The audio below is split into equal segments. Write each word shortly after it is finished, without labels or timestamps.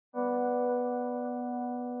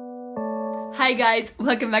Hi guys,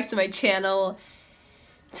 welcome back to my channel.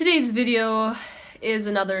 Today's video is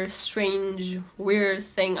another strange, weird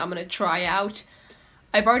thing I'm gonna try out.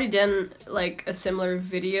 I've already done like a similar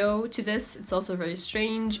video to this. It's also very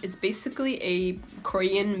strange. It's basically a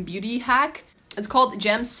Korean beauty hack. It's called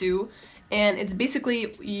jamsu, and it's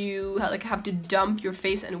basically you have to dump your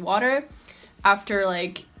face in water after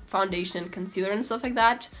like foundation and concealer and stuff like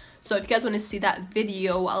that. So if you guys want to see that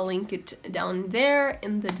video, I'll link it down there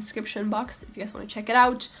in the description box if you guys want to check it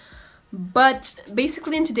out. But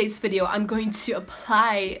basically in today's video, I'm going to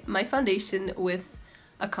apply my foundation with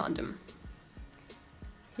a condom.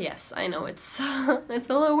 Yes, I know it's it's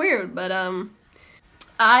a little weird, but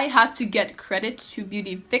I have to get credit to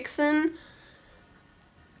Beauty Vixen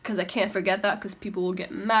because I can't forget that because people will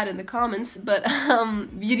get mad in the comments. But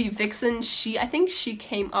Beauty Vixen, I think she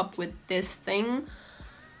came up with this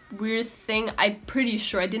weird thing. I'm pretty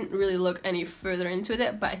sure. I didn't really look any further into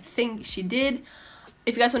it, but I think she did.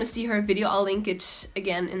 If you guys want to see her video, I'll link it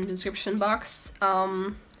again in the description box.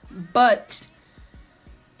 But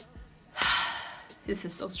this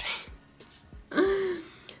is so strange.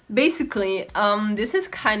 Basically, this is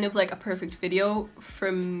kind of like a perfect video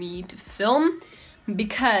for me to film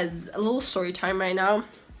because a little story time right now.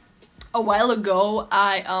 A while ago,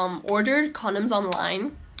 I ordered condoms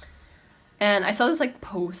online. And I saw this like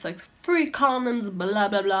post, like free condoms, blah,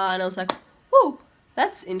 blah, blah. And I was like, whoa,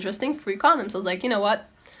 that's interesting, free condoms. I was like, you know what?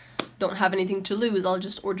 Don't have anything to lose. I'll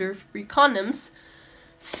just order free condoms.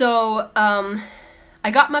 So I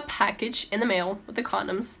got my package in the mail with the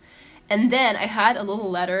condoms. And then I had a little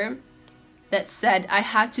letter that said I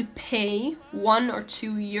had to pay 1 or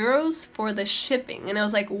 2 euros for the shipping. And I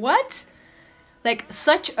was like, what? Like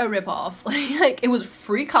such a ripoff. Like it was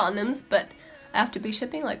free condoms, but I have to pay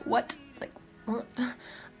shipping? Like what?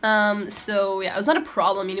 So yeah, it was not a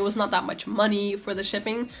problem. I mean, it was not that much money for the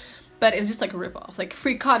shipping, but it was just like a ripoff, like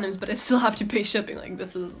free condoms, but I still have to pay shipping. Like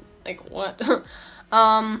this is like what?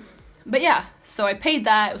 But yeah, so I paid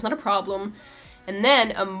that. It was not a problem. And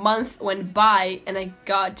then a month went by and I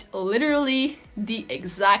got literally the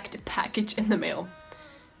exact package in the mail.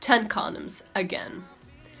 10 condoms again.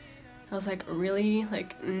 I was like, really?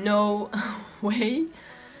 Like no way.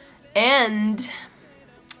 And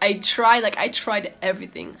I tried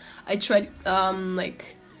everything. I tried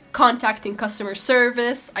like contacting customer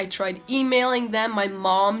service. I tried emailing them. My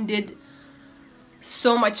mom did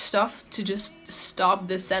so much stuff to just stop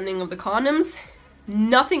the sending of the condoms.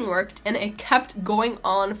 Nothing worked, and it kept going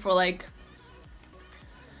on for like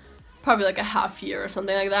probably like a half year or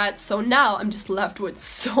something like that. So now I'm just left with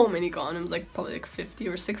so many condoms, like probably like 50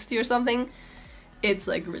 or 60 or something. It's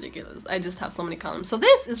like ridiculous. I just have so many condoms. So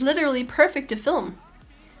this is literally perfect to film.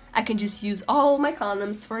 I can just use all my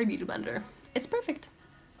condoms for a beauty blender. It's perfect.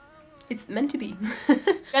 It's meant to be. If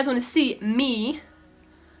you guys want to see me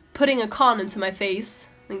putting a condom to my face,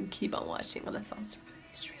 then keep on watching. Oh, that sounds really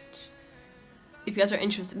strange. If you guys are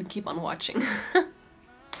interested, then keep on watching.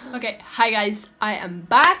 Okay, hi guys, I am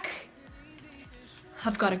back.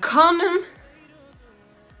 I've got a condom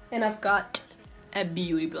and I've got a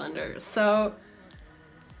beauty blender. So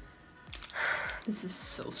this is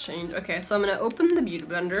so strange. Okay, so I'm gonna open the beauty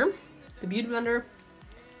blender.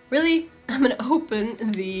 Really, I'm gonna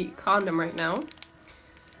open the condom right now.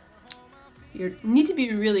 You need to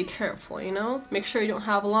be really careful, you know? Make sure you don't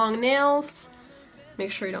have long nails. Make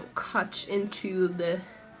sure you don't cut into the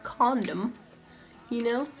condom, you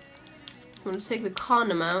know? So I'm gonna take the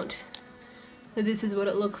condom out. This is what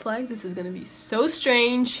it looks like. This is gonna be so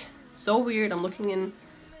strange, so weird. I'm looking in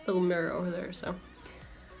a little mirror over there, so.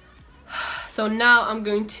 So now I'm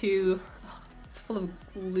going to, it's full of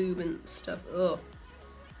lube and stuff. Ugh.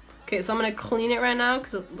 Okay, so I'm gonna clean it right now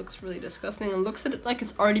because it looks really disgusting. It looks like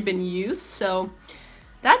it's already been used, so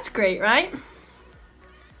that's great, right?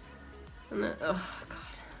 And then, oh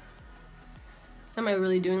god, am I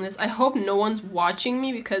really doing this? I hope no one's watching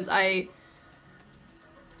me because I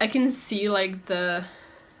can see like the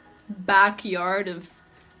backyard of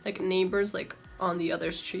like neighbors like on the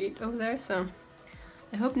other street over there, so.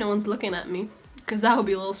 I hope no one's looking at me, because that would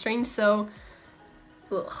be a little strange, so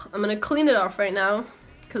I'm gonna clean it off right now,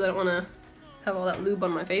 because I don't want to have all that lube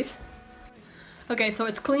on my face. Okay, so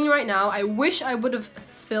it's clean right now. I wish I would have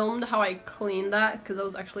filmed how I cleaned that, because that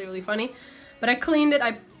was actually really funny. But I cleaned it,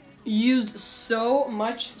 I used so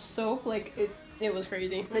much soap, like it was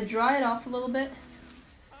crazy. I'm gonna dry it off a little bit,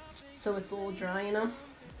 so it's a little dry, you know?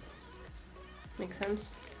 Makes sense,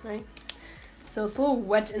 right? So it's a little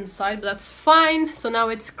wet inside, but that's fine. So now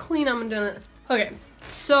it's clean. I'm gonna... Okay,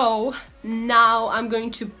 so now I'm going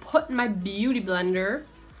to put my beauty blender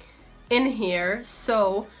in here.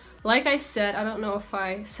 So like I said, I don't know if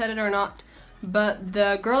I said it or not, but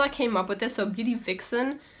the girl that came up with this, so Beauty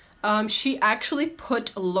Vixen, she actually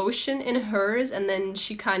put lotion in hers and then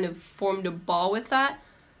she kind of formed a ball with that.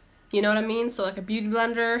 You know what I mean? So like a beauty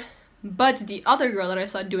blender. But the other girl that I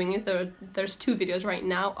saw doing it, there's 2 videos right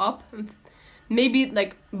now up. Maybe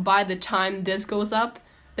like by the time this goes up,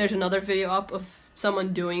 there's another video up of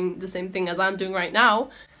someone doing the same thing as I'm doing right now.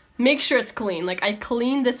 Make sure it's clean. Like, I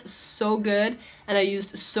cleaned this so good and I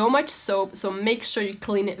used so much soap, so make sure you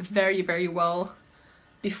clean it very, very well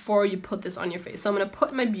before you put this on your face. So I'm gonna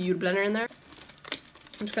put my beauty blender in there.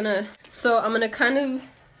 I'm gonna kind of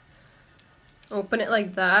open it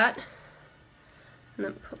like that and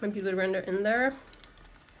then put my beauty blender in there.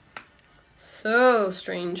 So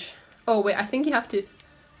strange. Oh wait, I think you have to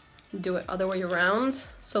do it other way around.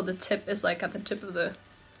 So the tip is like at the tip of the,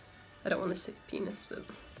 I don't want to say penis, but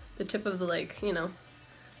the tip of the, like, you know,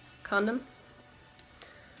 condom.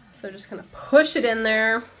 So just kind of push it in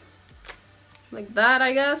there like that,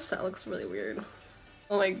 I guess. That looks really weird.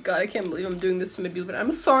 Oh my god, I can't believe I'm doing this to my beauty blender.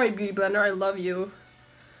 I'm sorry, beauty blender, I love you.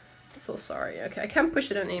 So sorry. Okay, I can't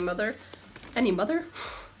push it in any mother.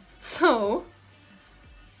 So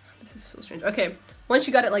this is so strange. Okay, once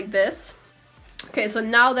you got it like this. Okay, so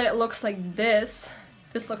now that it looks like this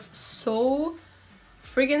looks so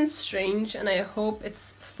friggin' strange, and I hope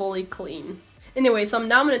it's fully clean. Anyway, so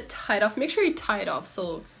now I'm gonna tie it off. Make sure you tie it off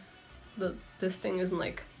so this thing isn't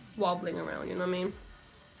like wobbling around, you know what I mean?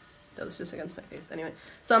 That was just against my face. Anyway,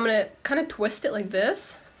 so I'm gonna kind of twist it like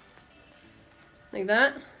this. Like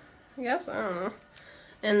that, I guess, I don't know.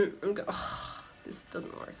 And I'm gonna, oh, this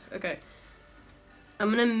doesn't work. Okay. I'm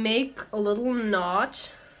gonna make a little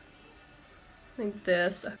knot like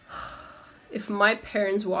this. If my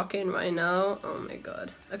parents walk in right now, oh my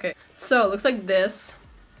god. Okay, so it looks like this.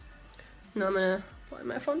 Now I'm gonna apply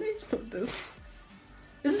my foundation with this.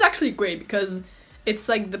 This is actually great because it's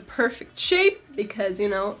like the perfect shape because, you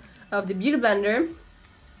know, of the beauty blender,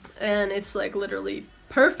 and it's like literally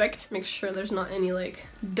perfect. Make sure there's not any like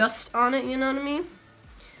dust on it, you know what I mean?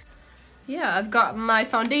 Yeah, I've got my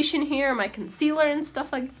foundation here, my concealer and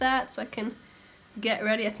stuff like that, so I can get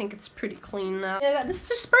ready. I think it's pretty clean now. Yeah, this is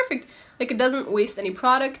just perfect. Like, it doesn't waste any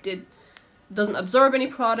product, it doesn't absorb any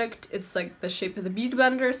product, it's like the shape of the beauty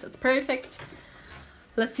blender, so it's perfect.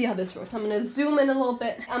 Let's see how this works. I'm gonna zoom in a little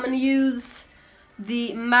bit. I'm gonna use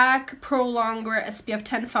the MAC Pro Longer SPF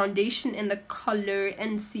 10 foundation in the color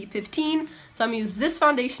NC15. So I'm gonna use this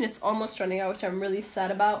foundation. It's almost running out, which I'm really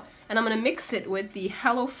sad about. And I'm gonna mix it with the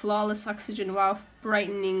Hello Flawless Oxygen Wow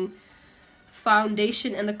Brightening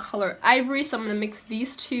foundation in the color Ivory. So I'm gonna mix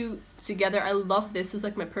these 2 together. I love this. This is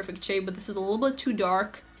like my perfect shade, but this is a little bit too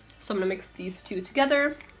dark. So I'm gonna mix these 2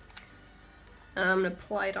 together. And I'm gonna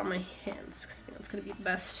apply it on my hands because I think that's gonna be the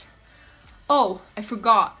best. Oh, I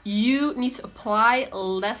forgot. You need to apply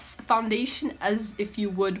less foundation as if you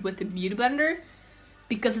would with the beauty blender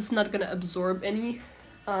because it's not gonna absorb any,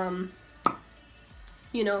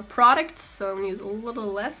 you know, product. So I'm gonna use a little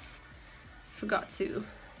less. I forgot to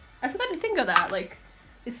think of that. Like,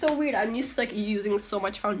 it's so weird. I'm used to like using so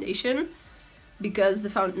much foundation because the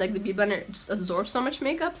beauty blender just absorbs so much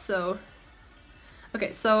makeup. So,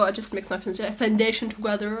 okay, so I just mixed my foundation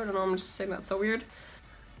together. I don't know. I'm just saying that's so weird.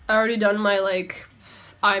 I already done my like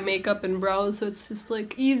eye makeup and brows, so it's just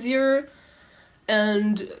like easier,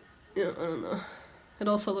 and you know, I don't know. It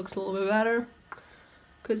also looks a little bit better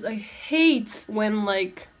because I hate when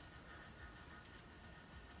like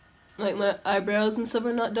my eyebrows and stuff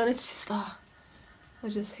are not done. It's just I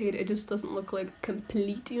just hate it. It just doesn't look like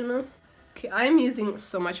complete, you know. Okay, I'm using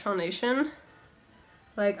so much foundation,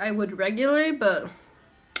 like I would regularly, but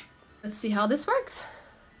let's see how this works,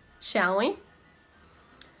 shall we?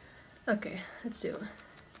 Okay, let's do it.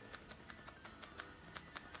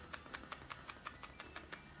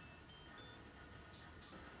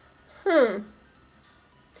 I'm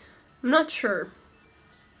not sure.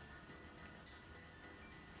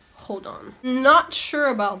 Hold on. Not sure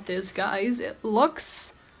about this, guys. It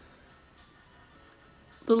looks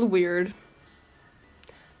a little weird.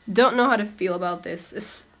 Don't know how to feel about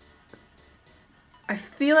this. I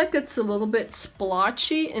feel like it's a little bit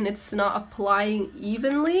splotchy and it's not applying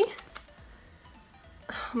evenly.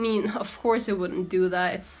 I mean, of course it wouldn't do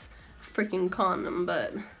that. It's a freaking condom,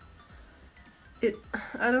 but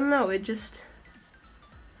I don't know, it just,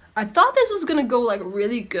 I thought this was gonna go like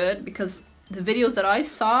really good because the videos that I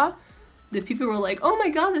saw, the people were like, oh my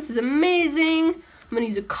god, this is amazing, I'm gonna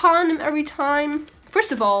use a condom every time.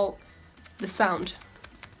 First of all, the sound.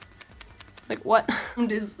 Like, what?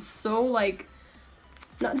 It is so like,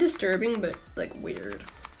 not disturbing, but like weird.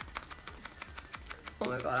 Oh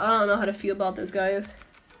my god, I don't know how to feel about this, guys.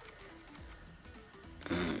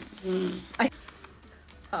 I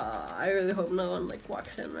really hope no one like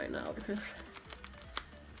walks in right now because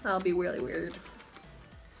that'll be really weird.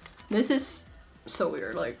 This is so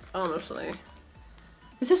weird, like honestly.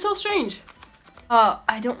 This is so strange.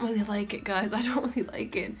 I don't really like it, guys. I don't really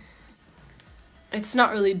like it. It's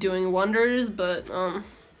not really doing wonders, but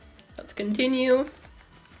let's continue.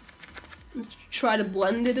 Let's try to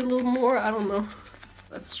blend it a little more. I don't know.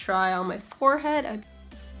 Let's try on my forehead.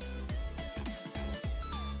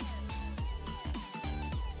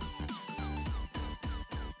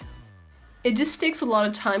 It just takes a lot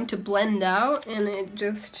of time to blend out, and it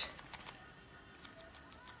just,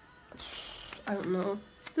 I don't know.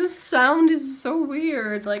 This sound is so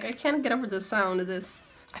weird. Like, I can't get over the sound of this.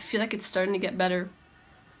 I feel like it's starting to get better.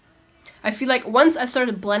 I feel like once I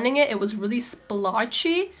started blending it, it was really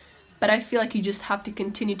splotchy, but I feel like you just have to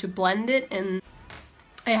continue to blend it, and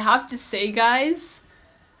I have to say, guys,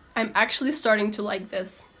 I'm actually starting to like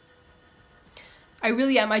this. I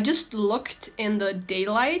really am. I just looked in the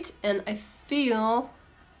daylight and I feel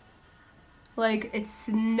like it's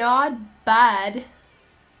not bad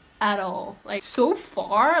at all. Like, so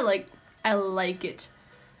far, like, I like it.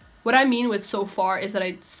 What I mean with so far is that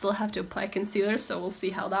I still have to apply concealer, so we'll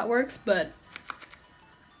see how that works, but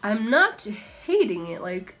I'm not hating it.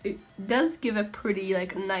 Like, it does give a pretty,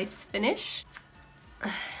 like, nice finish.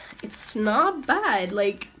 It's not bad.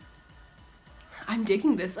 Like, I'm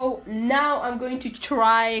digging this. Oh, now I'm going to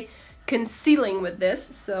try concealing with this.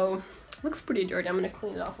 So, it looks pretty dirty. I'm gonna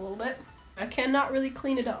clean it off a little bit. I cannot really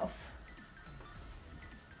clean it off.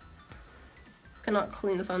 Cannot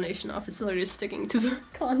clean the foundation off. It's literally sticking to the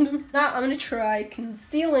condom. Now I'm gonna try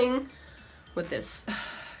concealing with this. Oh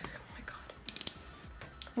my god.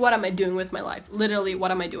 What am I doing with my life? Literally,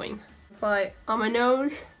 what am I doing? Apply on my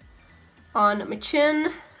nose, on my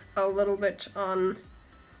chin, a little bit on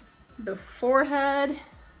the forehead,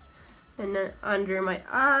 and then under my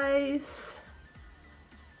eyes.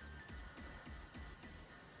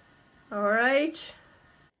 Alright.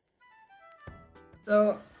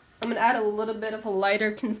 So I'm gonna add a little bit of a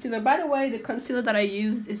lighter concealer. By the way, the concealer that I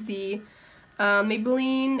used is the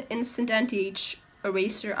Maybelline Instant Anti-Age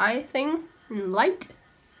Eraser Eye thing in light.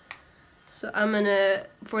 So I'm gonna,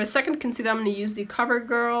 for a second concealer, I'm gonna use the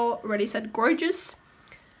CoverGirl Ready Set Gorgeous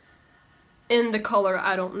in the color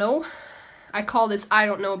I don't know. I call this I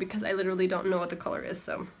don't know because I literally don't know what the color is,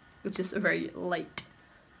 so it's just a very light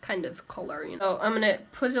kind of color, you know. So I'm gonna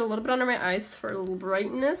put it a little bit under my eyes for a little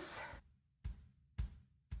brightness.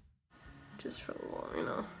 Just for a little, you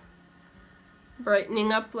know,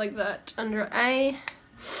 brightening up like that under eye.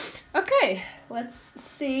 Okay, let's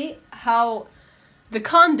see how the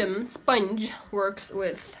Condom sponge works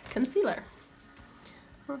with concealer.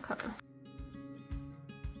 Okay.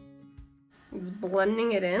 It's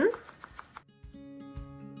blending it in.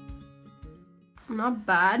 Not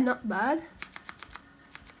bad, not bad.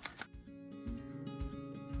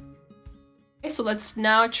 Okay, so let's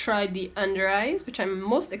now try the under eyes, which I'm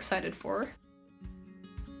most excited for.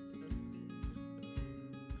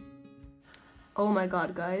 Oh my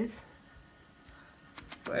god, guys.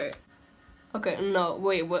 Wait. Okay, no,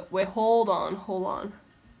 wait, hold on.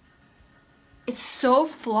 It's so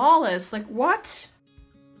flawless, like, what?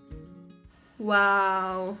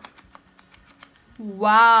 Wow.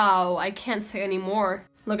 Wow, I can't say any more.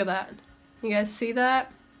 Look at that. You guys see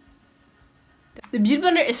that? The Beauty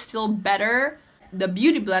Blender is still better. The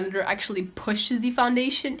Beauty Blender actually pushes the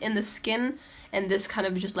foundation in the skin, and this kind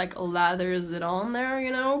of just like lathers it on there,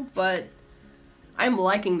 you know? But I'm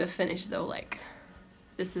liking the finish though, like,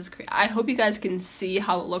 this is great. I hope you guys can see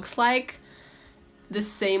how it looks like the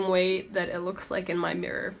same way that it looks like in my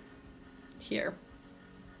mirror here.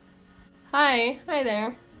 Hi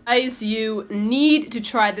there. Guys, you need to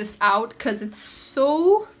try this out because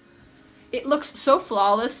it looks so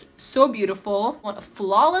flawless, so beautiful. Want a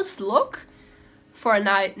flawless look for a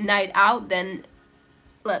night out, then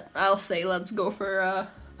I'll say let's go for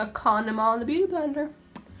a condom on the Beauty Blender.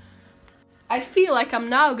 I feel like I'm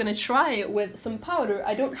now gonna try it with some powder.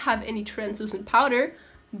 I don't have any translucent powder,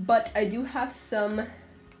 but I do have some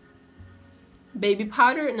baby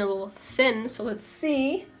powder and a little thin, so let's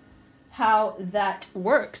see how that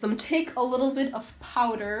works. I'm gonna take a little bit of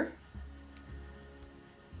powder.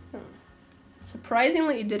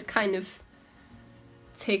 Surprisingly, it did kind of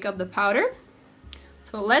take up the powder.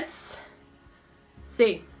 So let's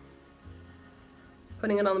see.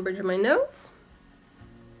 Putting it on the bridge of my nose.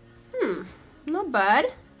 Not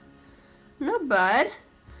bad. Not bad.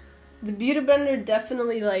 The Beauty Blender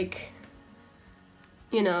definitely, like,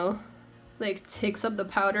 you know, like takes up the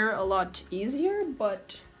powder a lot easier,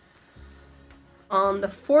 but on the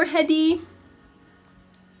foreheady,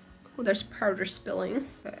 Oh, there's powder spilling.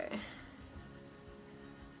 Okay.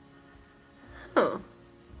 Huh.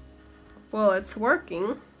 Well, it's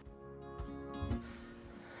working.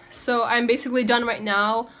 So I'm basically done right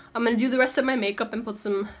now. I'm gonna do the rest of my makeup and put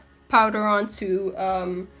some powder on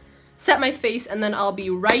to set my face, and then I'll be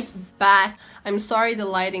right back. I'm sorry the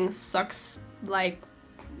lighting sucks like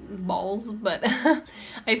balls, but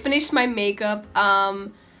I finished my makeup.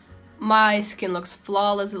 My skin looks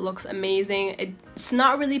flawless, it looks amazing. It's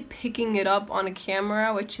not really picking it up on a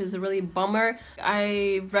camera, which is a really bummer.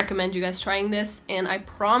 I recommend you guys trying this, and I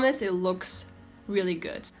promise it looks really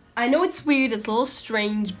good. I know it's weird, it's a little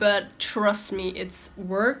strange, but trust me, it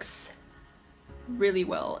works really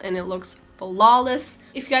well and it looks flawless.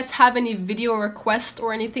 If you guys have any video requests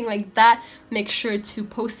or anything like that, make sure to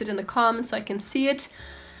post it in the comments so I can see it.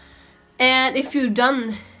 And if you've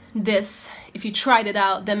done this, if you tried it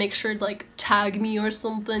out, then make sure to like tag me or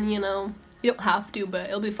something, you know. You don't have to, but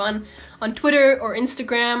it'll be fun. On Twitter or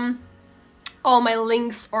Instagram, all my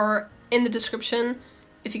links are in the description.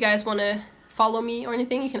 If you guys want to follow me or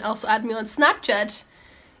anything, you can also add me on Snapchat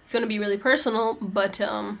if you want to be really personal, but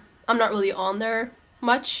I'm not really on there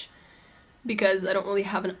much because I don't really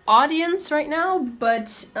have an audience right now,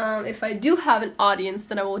 but if I do have an audience,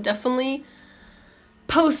 then I will definitely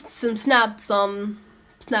post some snaps on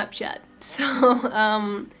Snapchat. So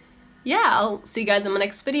yeah, I'll see you guys in my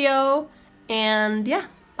next video, and yeah,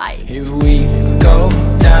 bye. If we go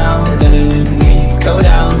down, then we go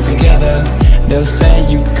down together. They'll say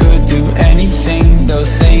you could do